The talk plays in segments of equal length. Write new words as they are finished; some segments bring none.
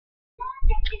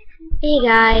Hey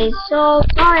guys, so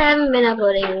sorry I haven't been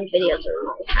uploading videos in a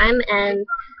long time, and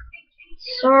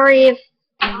sorry if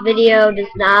the video does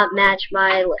not match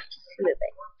my lips moving,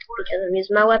 because I'm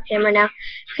using my webcam right now,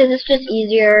 because it's just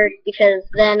easier, because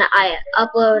then I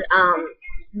upload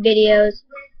videos,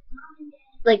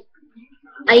 like,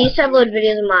 I used to upload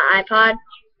videos on my iPod,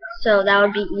 so that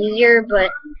would be easier,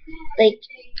 but, like,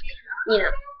 you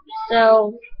know,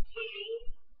 so,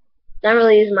 not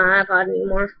really using my iPod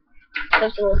anymore,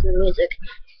 just to listen to music.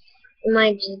 I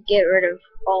might just get rid of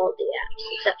all of the apps,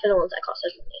 except for the ones I call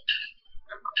Sesame.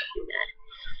 I'm not gonna do that.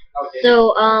 So,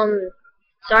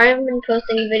 sorry I haven't been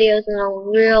posting videos in a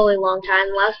really long time.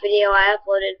 The last video I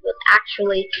uploaded was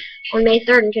actually on May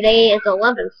 3rd, and today is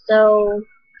 11th, so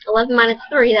 11 minus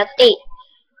 3, that's 8.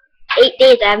 8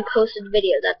 days I haven't posted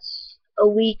videos. That's a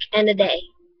week and a day.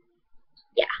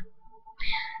 Yeah.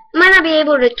 I might not be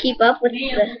able to keep up with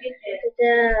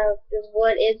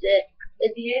what is it?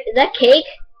 Is that cake?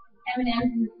 M&M's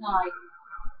inside.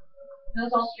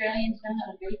 Those Australians know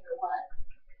how to bake or what?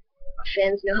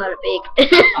 Fans know how to bake.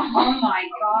 Oh my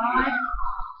god.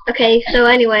 Okay, so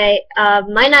anyway,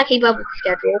 might not keep up with the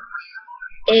schedule.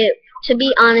 To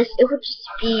be honest, it would just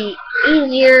be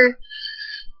easier.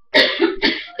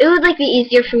 It would be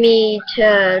easier for me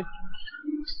to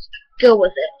go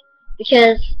with it,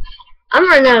 because I'm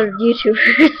running out of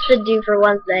YouTubers to do for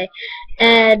Wednesday,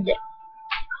 and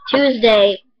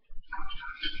Tuesday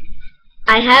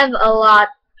I have a lot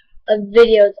of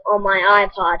videos on my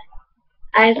iPod.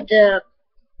 I have to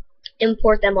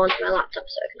import them onto my laptop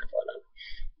so I can upload them.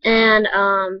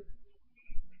 And,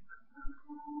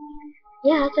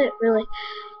 yeah, that's it, really.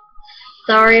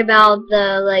 Sorry about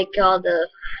all the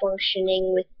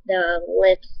functioning with the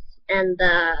lips and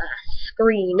the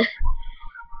screen.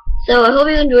 So, I hope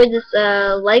you enjoyed this.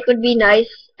 Like would be nice,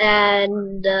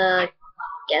 and,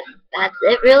 guess that's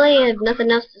it, really. I have nothing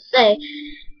else to say.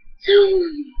 So,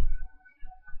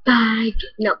 bye.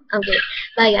 No, I'm kidding.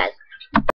 Bye, guys.